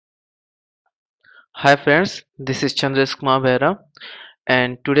Hi friends, this is Chandresh Kumar Behra,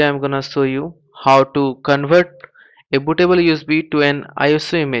 and today I'm gonna show you how to convert a bootable USB to an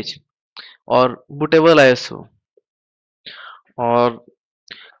ISO image or bootable ISO, or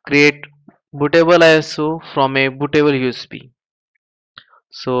create bootable ISO from a bootable USB.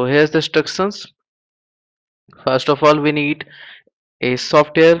 So here's the instructions. First of all, we need a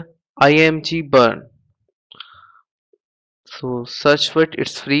software ImgBurn. So search for it,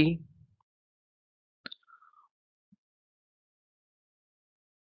 it's free.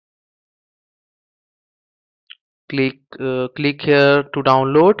 Click here to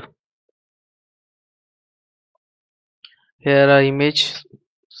download. Here are image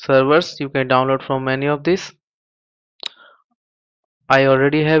servers. You can download from any of these. I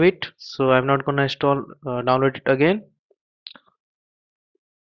already have it, so I'm not gonna download it again.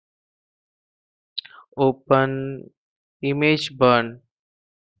 Open ImgBurn.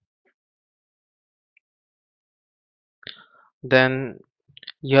 Then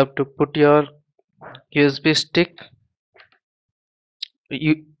you have to put your USB stick,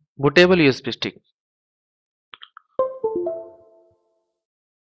 bootable USB stick.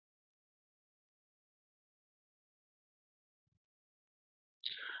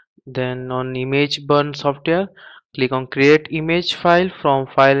 Then on ImgBurn software, click on Create Image File from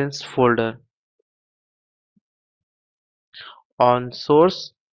Files folder. On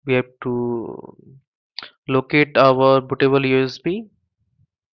Source, we have to locate our bootable USB.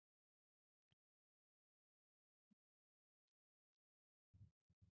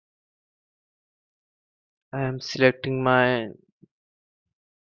 I am selecting my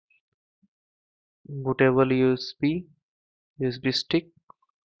bootable USB stick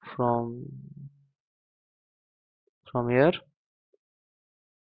from here.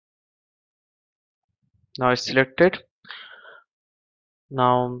 Now it's selected.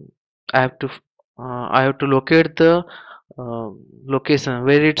 Now I have to locate the location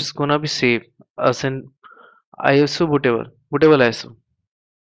where it's gonna be saved as an ISO bootable ISO.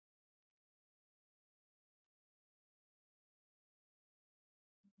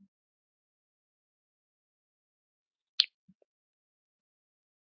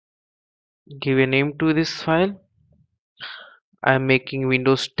 Give a name to this file. I am making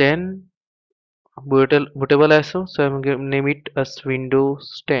Windows 10 bootable ISO, so I'm going to name it as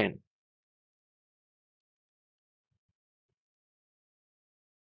Windows 10.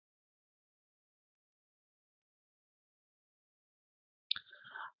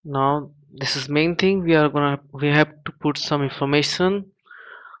 Now this is main thing. We have to put some information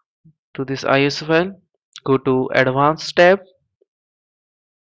to this ISO file. Go to Advanced tab,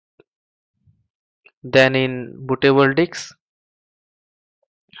 then in Bootable Disk,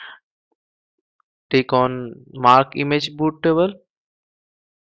 click on Mark Image Bootable,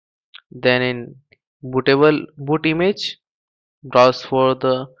 then in Bootable Boot Image, browse for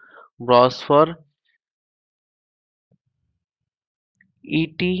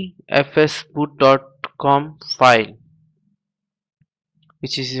etfsboot.com file,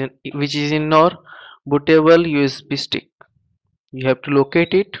 which is in our bootable USB stick. You have to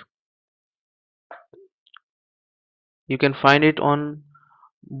locate it. You can find it on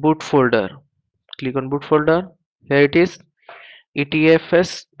boot folder. Click on boot folder. Here it is,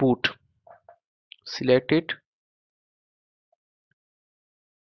 etfs boot. Select it.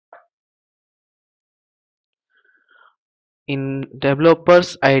 In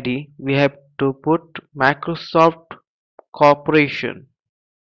developers ID, we have to put Microsoft Corporation.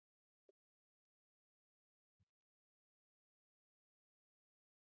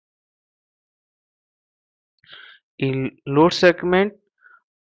 In load segment,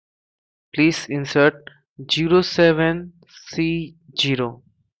 please insert 07C0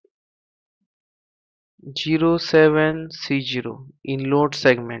 in load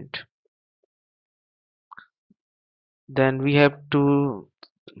segment. Then we have to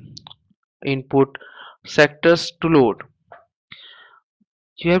input sectors to load.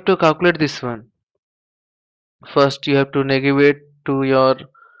 You have to calculate this one. First, you have to navigate to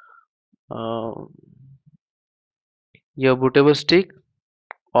uh, your bootable stick.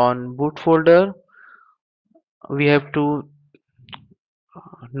 On boot folder, we have to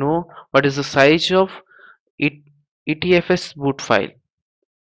know what is the size of etfs boot file.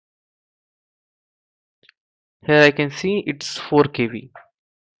 Here I can see it's 4 KB.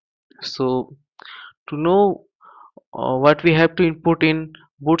 So to know what we have to input in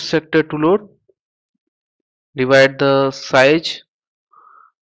boot sector to load, divide the size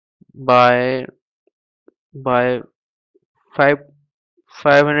by 5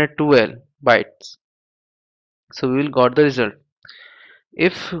 512 bytes. So we will got the result.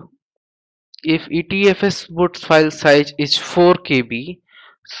 If if etfs boot file size is 4 KB,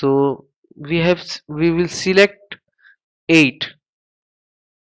 so we will select 8.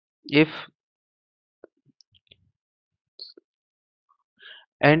 If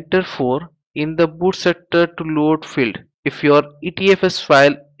enter 4 in the boot sector to load field if your etfs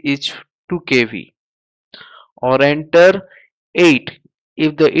file is 2 KB, or enter 8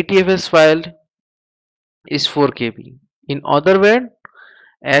 if the etfs file is 4 KB. In other words,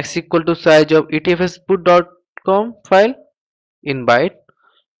 x equal to size of etfsboot.com file in byte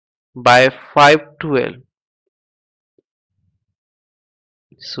by 512.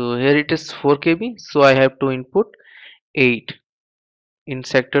 So here it is 4 KB, so I have to input 8 in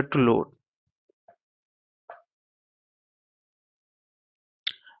sector to load.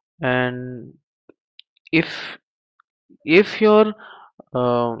 And if if your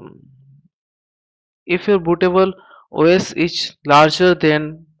um, if your bootable OS is larger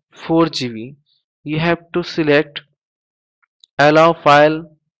than 4 GB, you have to select allow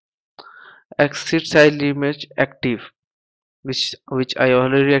file exit size limit active, which I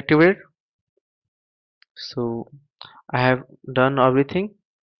already activated. So I have done everything.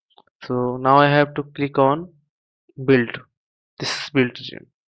 So now I have to click on build. This is build region.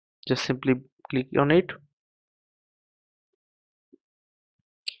 Just simply click on it.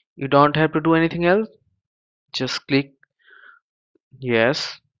 You don't have to do anything else. Just click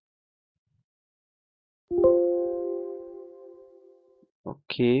yes.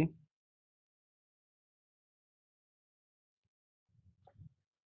 Okay.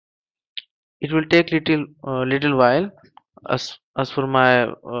 It will take little while. As for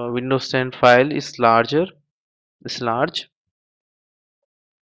my Windows 10 file is larger. It's large.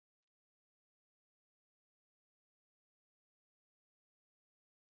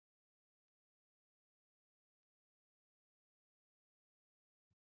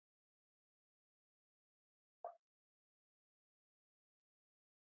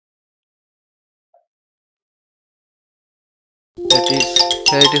 That is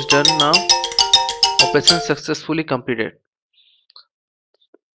here it is done now. Operation successfully completed.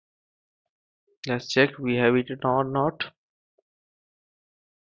 Let's check we have it or not.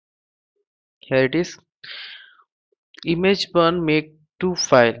 Here it is. ImgBurn make two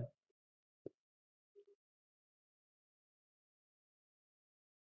file.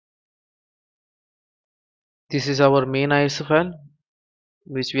 This is our main ISO file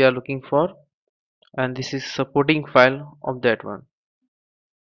which we are looking for, and this is supporting file of that one.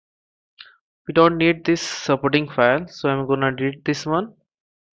 We don't need this supporting file, so I'm gonna delete this one.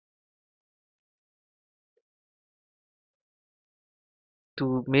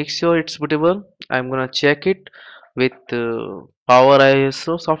 To make sure it's bootable, I'm gonna check it with Power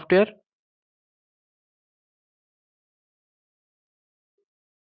ISO software.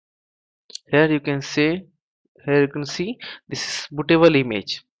 Here you can say, here you can see this is bootable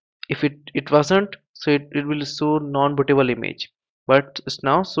image. If it wasn't, so it will show non-bootable image, but it's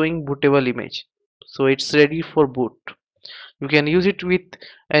now showing bootable image, so it's ready for boot. You can use it with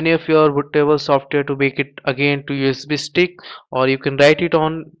any of your bootable software to make it again to USB stick, or you can write it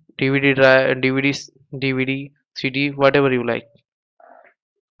on DVD drive, DVD, CD, whatever you like.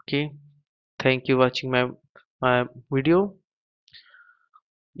 Okay, thank you watching my video.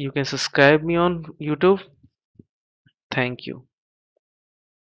 You can subscribe me on YouTube. Thank you.